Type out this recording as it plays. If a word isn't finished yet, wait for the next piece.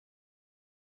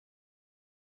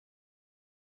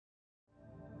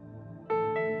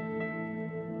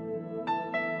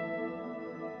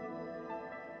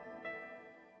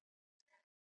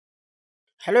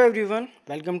Hello everyone,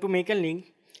 welcome to Make a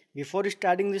Link. Before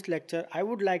starting this lecture, I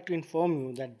would like to inform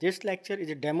you that this lecture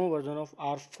is a demo version of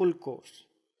our full course.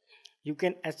 You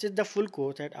can access the full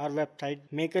course at our website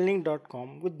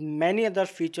makealink.com with many other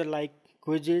features like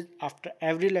quizzes after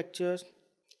every lecture,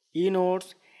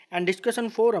 e-notes, and discussion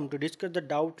forum to discuss the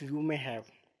doubt you may have.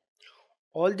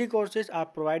 All the courses are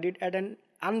provided at an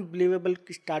unbelievable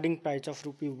starting price of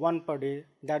rupee 1 per day,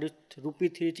 that is rupee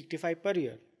 365 per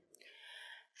year.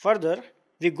 Further,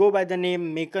 we go by the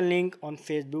name Make a Link on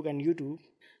Facebook and YouTube,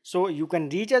 so you can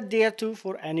reach us there too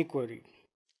for any query.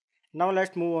 Now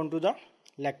let's move on to the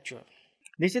lecture.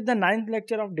 This is the ninth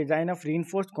lecture of design of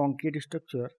reinforced concrete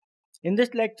structure. In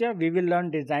this lecture, we will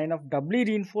learn design of doubly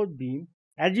reinforced beam.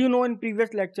 As you know, in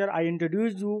previous lecture, I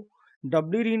introduced you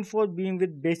doubly reinforced beam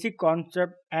with basic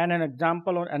concept and an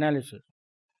example on analysis.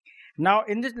 Now,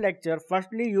 in this lecture,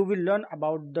 firstly, you will learn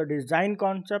about the design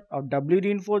concept of doubly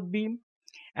reinforced beam,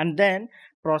 and then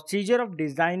procedure of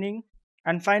designing,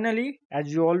 and finally,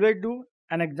 as you always do,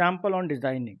 an example on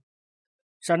designing.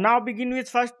 So now begin with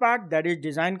first part, that is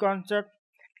design concept.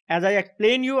 As I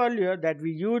explained you earlier that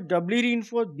we use doubly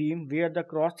reinforced beam where the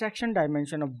cross section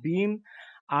dimension of beam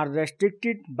are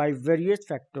restricted by various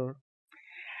factors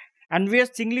and where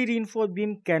singly reinforced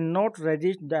beam cannot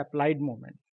resist the applied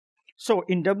moment. So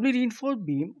in doubly reinforced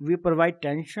beam we provide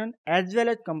tension as well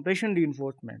as compression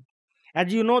reinforcement.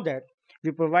 As you know that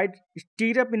we provide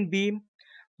stirrup in beam.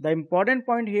 The important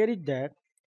point here is that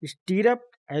stirrup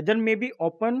either may be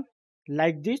open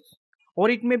like this or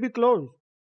it may be closed.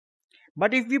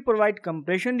 But if we provide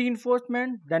compression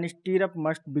reinforcement, then stirrup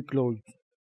must be closed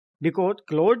because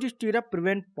closed stirrup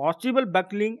prevent possible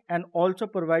buckling and also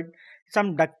provide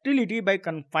some ductility by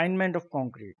confinement of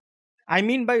concrete. I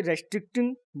mean by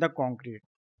restricting the concrete.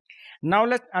 Now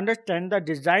let's understand the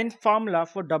design formula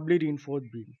for doubly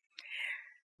reinforced beam.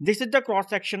 This is the cross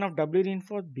section of doubly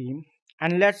reinforced beam,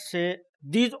 and let's say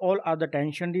these all are the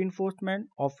tension reinforcement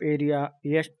of area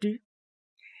AST,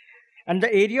 and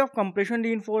the area of compression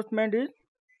reinforcement is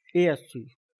ASC.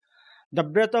 The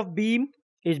breadth of beam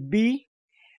is B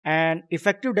and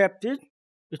effective depth is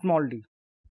small d.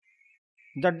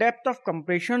 The depth of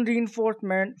compression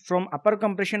reinforcement from upper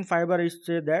compression fiber is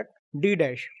say that D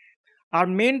dash. Our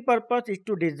main purpose is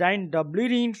to design doubly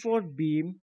reinforced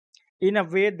beam in a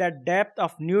way that depth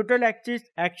of neutral axis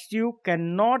XU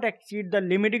cannot exceed the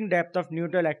limiting depth of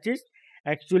neutral axis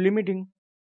XU limiting.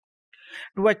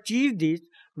 To achieve this,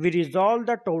 we resolve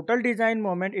the total design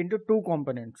moment into two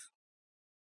components.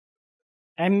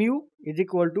 Mu is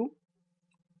equal to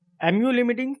Mu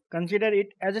limiting, consider it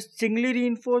as a singly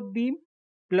reinforced beam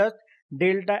plus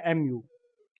delta Mu.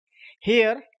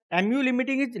 Here, Mu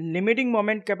limiting is limiting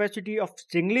moment capacity of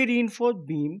singly reinforced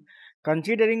beam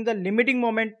considering the limiting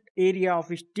moment area of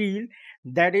steel,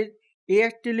 that is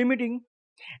AST limiting.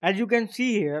 As you can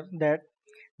see here that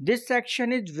this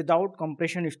section is without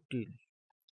compression steel.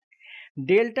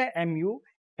 Delta Mu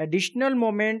additional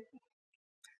moment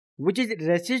which is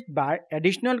resisted by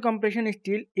additional compression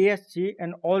steel ASC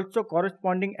and also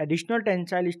corresponding additional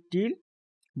tensile steel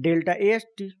delta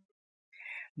AST.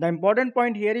 The important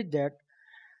point here is that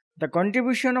the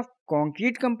contribution of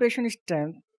concrete compression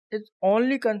strength is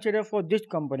only considered for this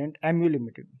component Mu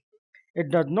limiting. It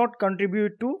does not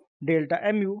contribute to delta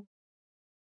Mu.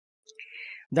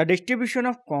 The distribution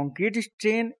of concrete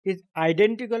strain is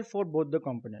identical for both the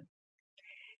components.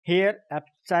 Here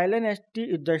epsilon St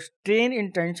is the strain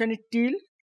in tension steel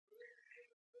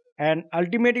and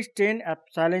ultimate strain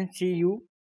epsilon Cu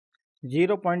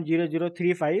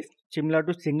 0.0035 similar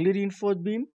to singly reinforced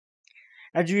beam.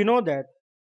 As we know that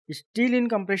steel in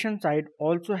compression side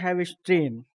also have a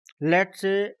strain. Let's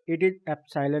say it is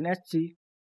epsilon Sc.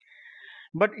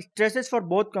 But stresses for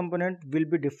both components will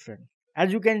be different.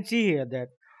 As you can see here that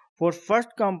for first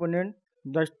component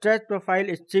the stress profile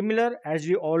is similar as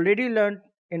we already learned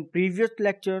in previous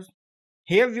lectures.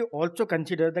 Here we also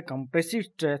consider the compressive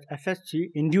stress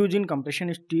FSC induced in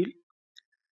compression steel.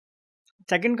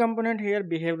 Second component here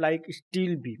behave like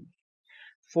steel beam.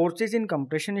 Forces in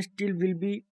compression steel will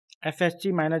be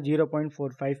FSC minus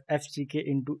 0.45 FCK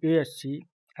into ASC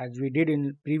as we did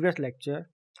in previous lecture,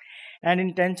 and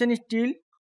in tension steel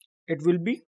it will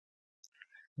be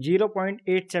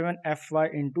 0.87 Fy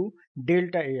into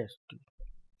delta AST,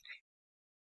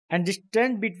 and the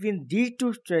strength between these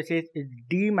two stresses is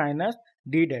D minus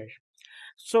D dash.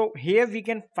 So here we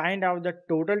can find out the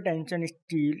total tension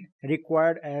steel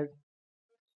required as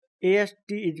AST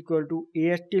is equal to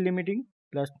AST limiting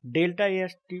plus delta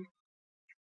AST,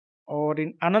 or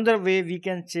in another way we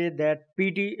can say that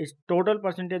PT is total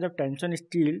percentage of tension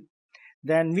steel.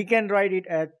 Then we can write it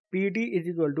as PT is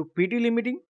equal to PT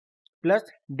limiting plus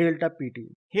delta PT.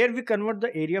 Here we convert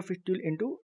the area of steel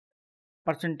into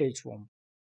percentage form.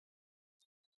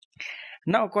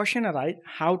 Now question arises,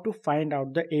 how to find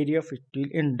out the area of steel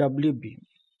in W beam.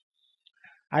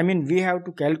 I mean, we have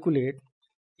to calculate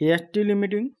AST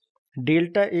limiting,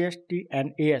 delta AST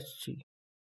and ASC.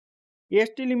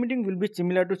 AST limiting will be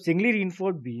similar to singly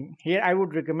reinforced beam. Here I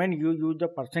would recommend you use the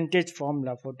percentage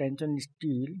formula for tension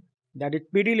steel, that is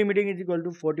PD limiting is equal to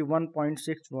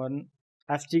 41.61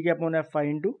 FCK upon Fi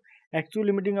into actual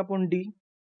limiting upon D,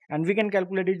 and we can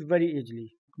calculate it very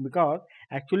easily because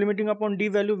actual limiting upon D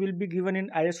value will be given in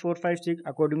IS 456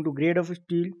 according to grade of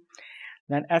steel.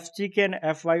 Then FCK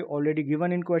and Fy already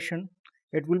given in question.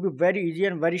 It will be very easy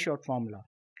and very short formula.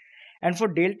 And for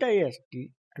delta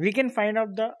AST, we can find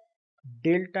out the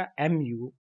delta Mu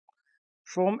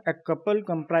from a couple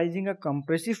comprising a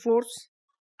compressive force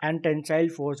and tensile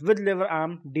force with lever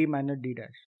arm D minus D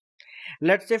dash.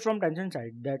 Let's say from tension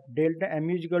side that delta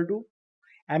Mu is equal to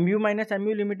Mu minus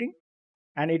Mu limiting,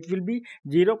 and it will be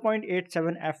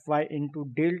 0.87 Fy into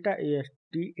delta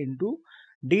AST into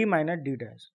D minus D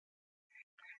dash.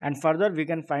 And further we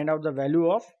can find out the value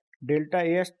of delta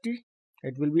AST.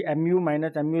 It will be Mu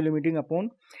minus Mu limiting upon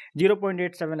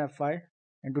 0.87 Fy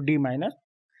into D minus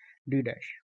D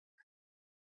dash.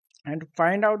 And to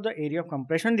find out the area of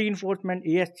compression reinforcement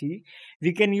ASC,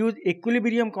 we can use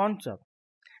equilibrium concept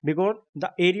because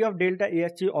the area of delta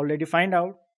ASC already find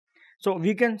out. So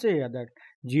we can say that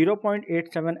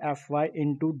 0.87 Fy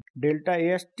into delta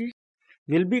AST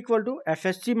will be equal to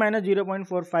FSC minus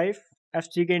 0.45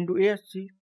 FCK into ASC.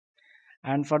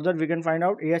 And further we can find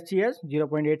out ASC as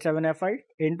 0.87 Fi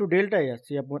into delta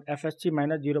ASC upon FSC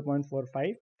minus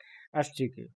 0.45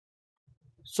 FCK.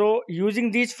 So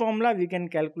using this formula we can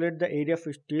calculate the area of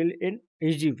steel in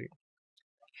easy way.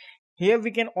 Here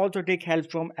we can also take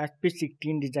help from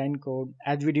SP16 design code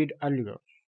as we did earlier.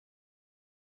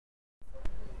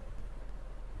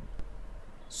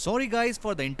 Sorry guys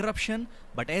for the interruption,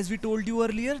 but as we told you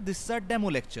earlier, this is a demo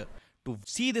lecture. To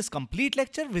see this complete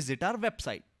lecture, visit our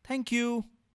website. Thank you.